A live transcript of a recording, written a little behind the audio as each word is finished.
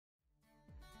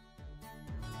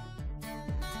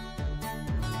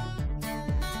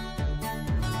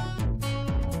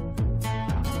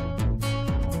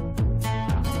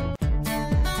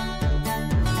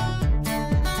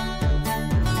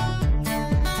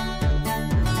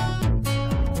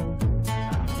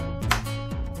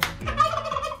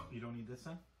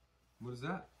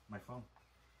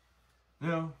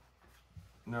No,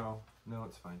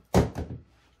 it's fine.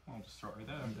 I'll just throw it right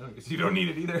there. No, because you don't need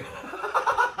it either.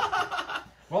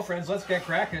 Well, friends, let's get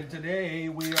cracking. Today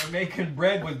we are making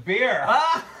bread with beer.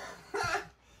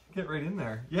 Get right in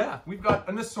there. Yeah, we've got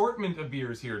an assortment of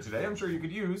beers here today. I'm sure you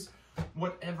could use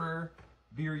whatever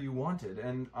beer you wanted.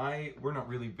 And we're not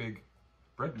really big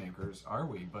bread makers, are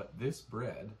we? But this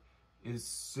bread is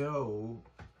so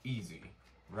easy,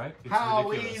 right? It's How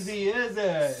ridiculous. easy is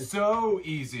it? So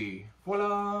easy.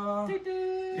 Voila.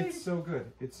 It's so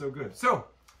good. It's so good. So,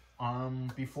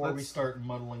 before we start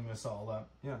muddling this all up,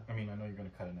 yeah. I mean, I know you're going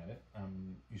to cut and edit.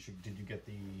 Did you get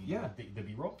the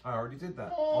B-roll? I already did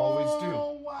that. Oh, Always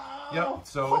do. Wow. Yep,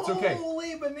 so it's okay.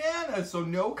 Holy bananas. So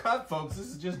no cut, folks. This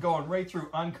is just going right through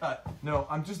uncut. No,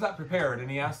 I'm just that prepared,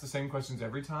 and he asks the same questions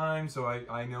every time, so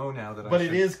I know now that But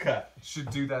it is cut.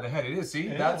 Should do that ahead. It is, see?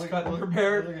 Yeah, That's cut and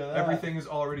prepared. Look at that. Everything is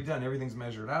already done. Everything's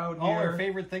measured out All here. our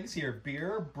favorite things here.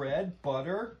 Beer, bread,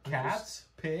 butter, cats,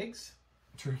 pigs.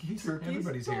 Turkeys,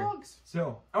 everybody's dogs. Here.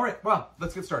 So, all right, well,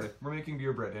 let's get started. We're making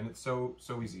beer bread, and it's so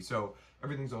easy. So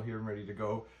everything's all here and ready to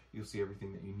go. You'll see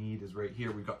everything that you need is right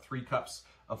here. We've got 3 cups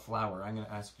of flour. I'm going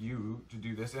to ask you to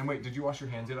do this. And wait, did you wash your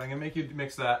hands yet? I'm going to make you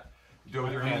mix that dough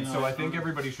with your hands. So I think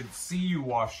everybody should see you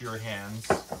wash your hands.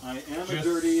 I am just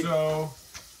dirty. so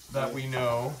that we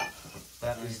know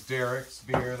that is Derek's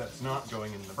beer that's not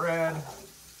going in the bread.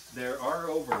 There are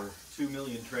over 2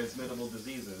 million transmittable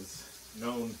diseases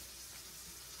known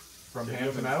from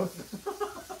hand to mouth.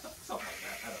 Something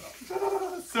like that. I don't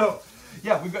know. So,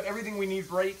 yeah, we've got everything we need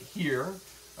right here.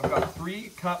 I've got 3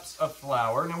 cups of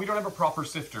flour. Now, we don't have a proper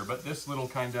sifter, but this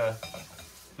little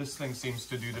this thing seems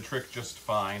to do the trick just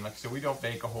fine. Like, so we don't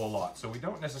bake a whole lot. So we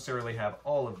don't necessarily have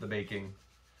all of the baking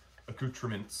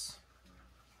accoutrements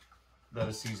that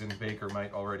a seasoned baker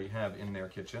might already have in their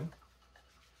kitchen.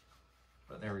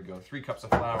 But there we go, 3 cups of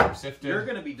flour sifted. You're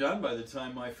going to be done by the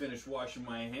time I finish washing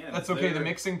my hands. That's okay, the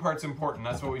mixing part's important.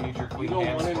 That's what we need your clean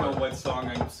hands for. You don't want to know what song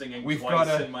I'm singing We've twice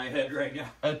got in my head right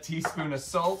now. A teaspoon of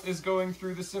salt is going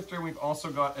through the sifter. We've also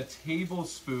got a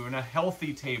tablespoon, a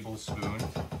healthy tablespoon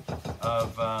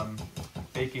of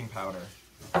baking powder.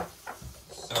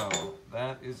 So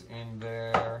that is in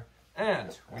there.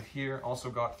 And we've here also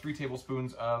got 3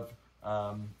 tablespoons of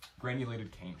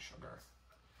granulated cane sugar.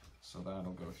 So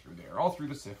that'll go through there, all through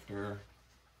the sifter.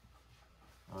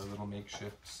 Our little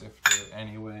makeshift sifter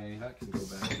anyway, that can go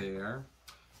back there.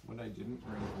 What I didn't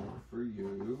bring over for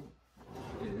you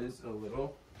is a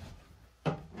little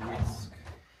whisk.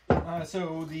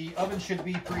 So the oven should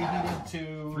be preheated to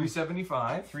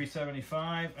 375.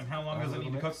 375. And how long does it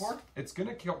need to cook for? It's going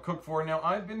to cook for, now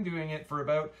I've been doing it for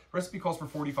about, recipe calls for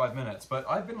 45 minutes, but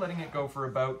I've been letting it go for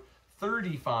about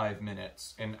 35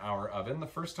 minutes in our oven. The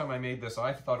first time I made this,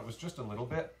 I thought it was just a little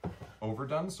bit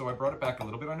overdone, so I brought it back a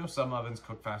little bit. I know some ovens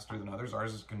cook faster than others.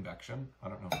 Ours is convection. I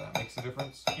don't know if that makes a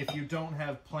difference. If you don't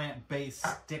have plant-based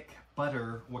stick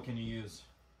butter, what can you use?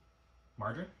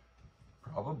 Margarine?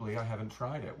 Probably. I haven't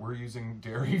tried it. We're using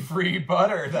dairy-free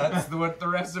butter. That's what the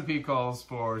recipe calls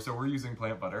for. So we're using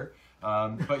plant butter.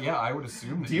 But yeah, I would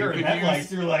assume that Deer you in could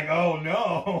headlights, you're like, oh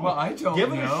no. Well, I don't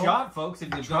Give it know. a shot, folks. If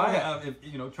you Try try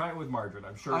it, try it with margarine.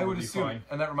 I'm sure I it would be assume, fine.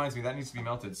 and that reminds me, that needs to be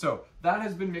melted. So that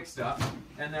has been mixed up,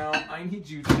 and now I need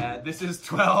you to add, this is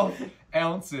 12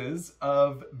 ounces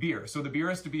of beer. So the beer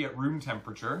has to be at room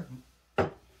temperature.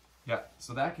 Yeah,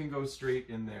 so that can go straight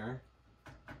in there.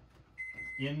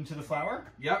 Into the flour?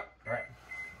 Yep. All right.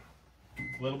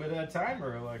 A little bit at a time,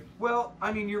 or like? Well,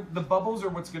 I mean, the bubbles are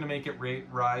what's going to make it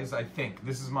rise, I think.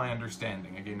 This is my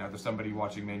understanding. Again, now there's somebody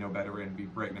watching may know better and be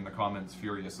writing in the comments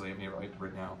furiously at me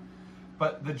right now.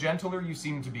 But the gentler you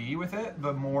seem to be with it,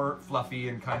 the more fluffy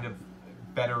and kind of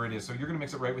better it is. So you're going to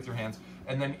mix it right with your hands.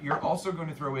 And then you're also going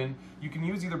to throw in, you can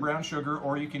use either brown sugar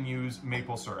or you can use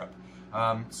maple syrup.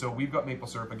 So we've got maple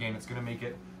syrup. Again, it's going to make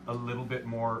it a little bit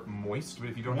more moist, but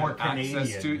if you don't have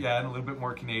access to, yeah, and a little bit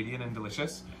more Canadian and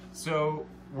delicious. So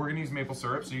we're going to use maple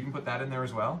syrup, so you can put that in there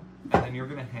as well. And then you're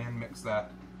going to hand mix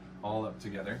that all up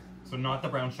together. So not the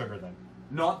brown sugar then?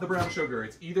 Not the brown sugar.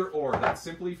 It's either or. That's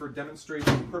simply for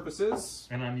demonstration purposes.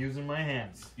 And I'm using my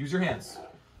hands. Use your hands.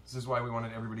 This is why we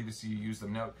wanted everybody to see you use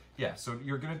them. Now, yeah, so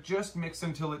you're going to just mix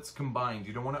until it's combined.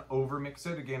 You don't want to over-mix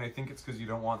it. Again, I think it's because you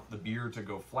don't want the beer to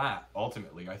go flat,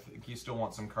 ultimately. I think you still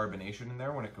want some carbonation in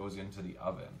there when it goes into the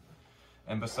oven.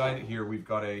 And beside it here, we've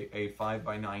got a 5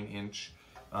 by 9 inch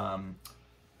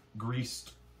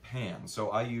greased pan. So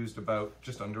I used about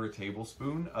just under a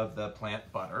tablespoon of the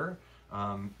plant butter.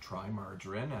 Try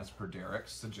margarine as per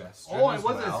Derek's suggestion. Oh, it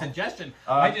wasn't a suggestion.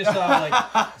 I just thought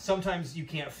like sometimes you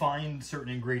can't find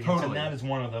certain ingredients, and that is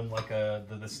one of them. Like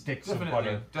the sticks of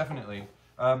butter. Definitely.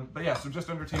 But yeah, so just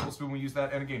under a tablespoon we use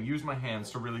that. And again, use my hands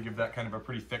to really give that kind of a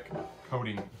pretty thick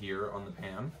coating here on the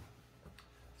pan.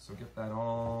 So get that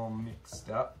all mixed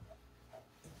up.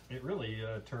 It really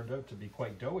turned out to be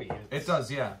quite doughy. It does,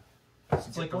 yeah.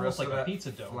 It's like almost like a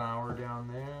pizza dough. Flour down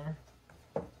there.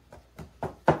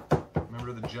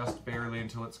 Remember the just barely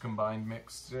until it's combined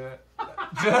mixed. See,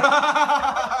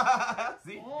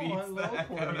 beats the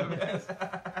heck out of it.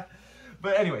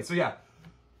 But anyway, so yeah.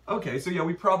 Okay, so yeah,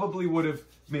 we probably would have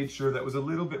made sure that was a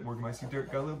little bit more. My got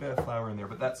a little bit of flour in there,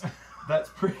 but that's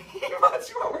pretty much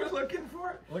what we're looking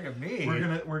for. Look at me.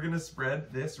 We're gonna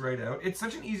spread this right out. It's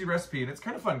such an easy recipe, and it's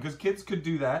kind of fun because kids could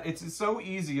do that. It's so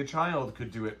easy; a child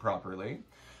could do it properly,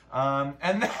 and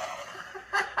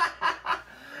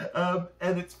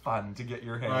it's fun to get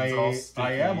your hands all sticky.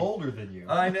 I am older than you.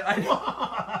 I know.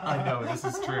 I know. This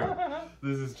is true.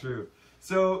 This is true.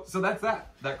 So that's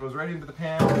that. That goes right into the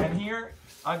pan, and here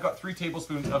I've got 3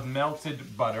 tablespoons of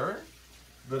melted butter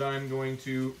that I'm going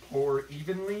to pour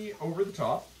evenly over the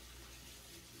top.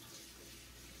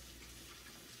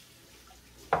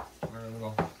 A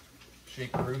little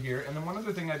shakeroo here. And then one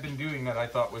other thing I've been doing that I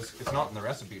thought was, it's not in the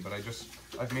recipe, but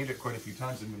I've made it quite a few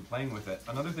times and been playing with it.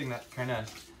 Another thing that kind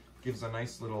of gives a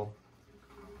nice little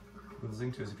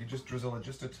zing to it is if you just drizzle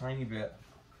just a tiny bit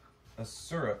of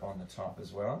syrup on the top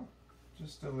as well.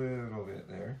 Just a little bit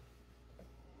there.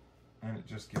 And it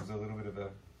just gives a little bit of a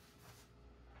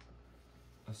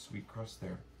sweet crust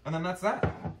there. And then that's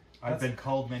that. I've been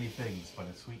called many things, but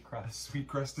a sweet crust. A sweet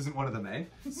crust isn't one of them, eh?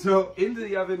 So into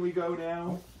the oven we go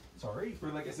now. Sorry.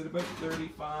 For, like I said, about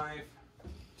 35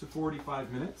 to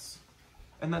 45 minutes.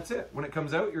 And that's it. When it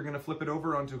comes out, you're going to flip it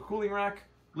over onto a cooling rack,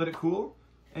 let it cool,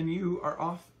 and you are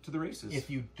off to the races. If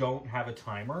you don't have a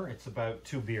timer, it's about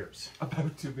 2 beers.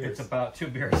 About 2 beers. It's about 2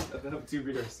 beers. About 2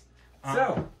 beers.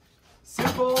 So,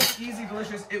 simple, easy,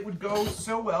 delicious. It would go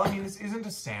so well. I mean, this isn't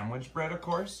a sandwich bread, of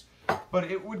course,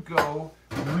 but it would go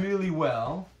really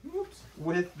well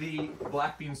with the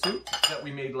black bean soup that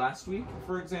we made last week,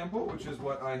 for example, which is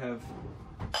what I have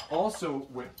also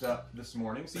whipped up this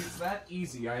morning. See, it's that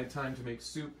easy. I had time to make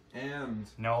soup and...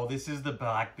 No, this is the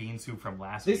black bean soup from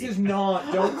last week. This is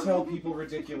not. Don't tell people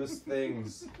ridiculous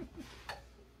things.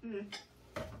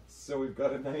 So we've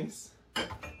got a nice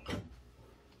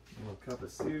little cup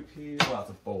of soup here. Well, it's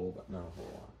a bowl, but not a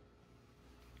whole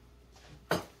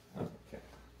lot. Okay.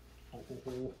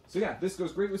 So yeah, this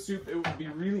goes great with soup. It would be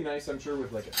really nice, I'm sure,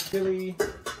 with like a chili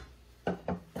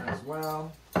as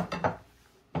well.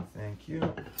 Thank you.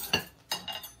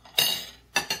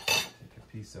 Take a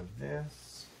piece of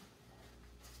this.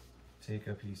 Take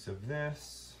a piece of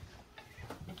this.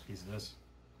 Piece of this.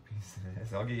 Piece of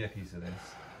this. I'll give you a piece of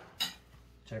this.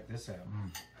 Check this out.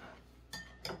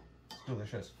 It's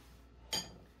delicious.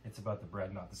 It's about the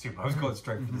bread, not the soup. I was going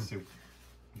straight for the soup.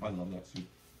 I love that soup.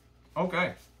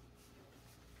 Okay.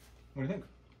 What do you think?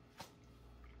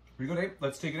 Pretty good, eh?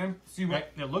 Let's take it in. See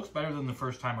what... It looks better than the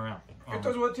first time around. It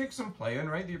does. Well, it takes some playing,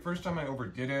 right? The first time I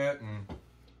overdid it, and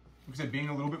like I said, being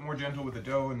a little bit more gentle with the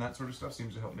dough and that sort of stuff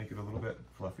seems to help make it a little bit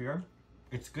fluffier.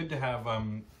 It's good to have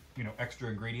extra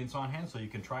ingredients on hand so you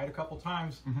can try it a couple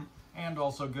times, and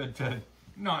also good to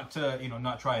not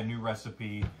try a new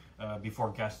recipe before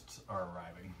guests are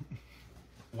arriving.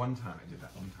 One time I did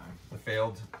that. One time, the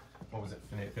failed. What was it?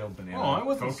 Failed banana. Oh, I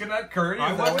wasn't. Coconut curry.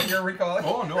 I Is that what you're recalling?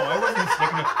 Oh no, I wasn't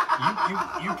sticking it.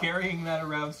 You carrying that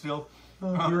around still. We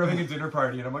were having a dinner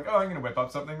party, and I'm like, oh, I'm gonna whip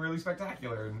up something really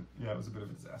spectacular, and yeah, it was a bit of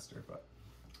a disaster, but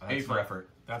A for effort.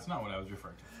 That's not what I was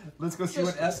referring to. Let's go see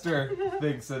what Esther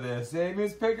thinks of this. Hey,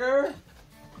 Miss Picker.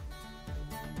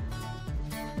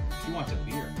 She wants a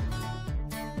beer.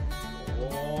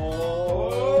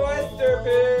 Oh, Esther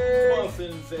Pig.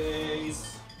 Muffin face.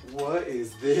 What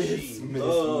is this? She Miss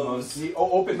loves Monkey?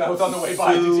 Oh, open mouth on the way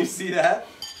by. Did you see that?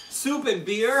 Soup and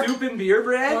beer. Soup and beer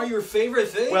bread? Are your favorite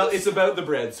things? Well, it's about the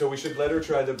bread, so we should let her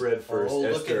try the bread first, Oh,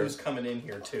 Esther. look at who's coming in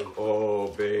here too. Oh,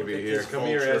 baby, Look at here. this Come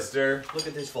here, vulture. Esther. Look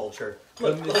at this vulture. Come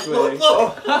Look, this look, way.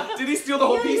 look, look. Oh, did he steal the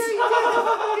whole piece?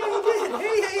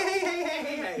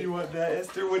 Hey. You want that,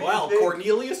 Esther? What do Wow, you think?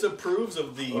 Cornelius approves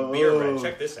of the beer bread.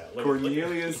 Check this out. Look,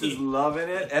 Cornelius look. is loving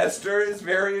it. Esther is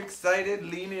very excited,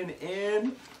 leaning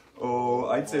in. Oh,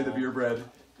 I'd say the beer bread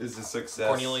is a success.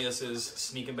 Cornelius is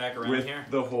sneaking back around with here.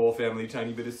 the whole family,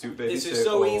 tiny bit of soup, baby. This is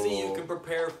so easy. You can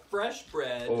prepare fresh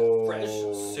bread, fresh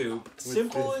soup,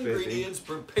 simple this, baby? ingredients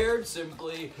prepared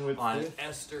simply What's on this?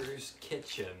 Esther's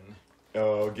kitchen.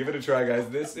 Oh, give it a try, guys.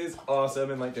 This is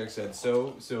awesome, and like Derek said,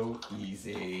 so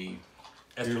easy.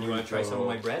 Esther, Here do you we want to try go. some of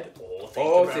my bread? Oh, thank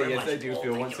Oh, you very yes, much. I do. Oh,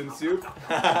 Phil thank wants you. some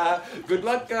soup. Good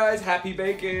luck, guys. Happy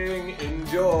baking.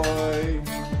 Enjoy.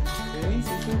 Hey,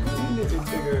 say so good, Mrs.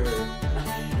 Bigger.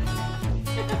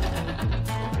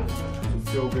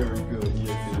 It's so very good.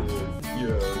 Yes, it is.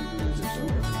 Yeah,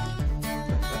 it is.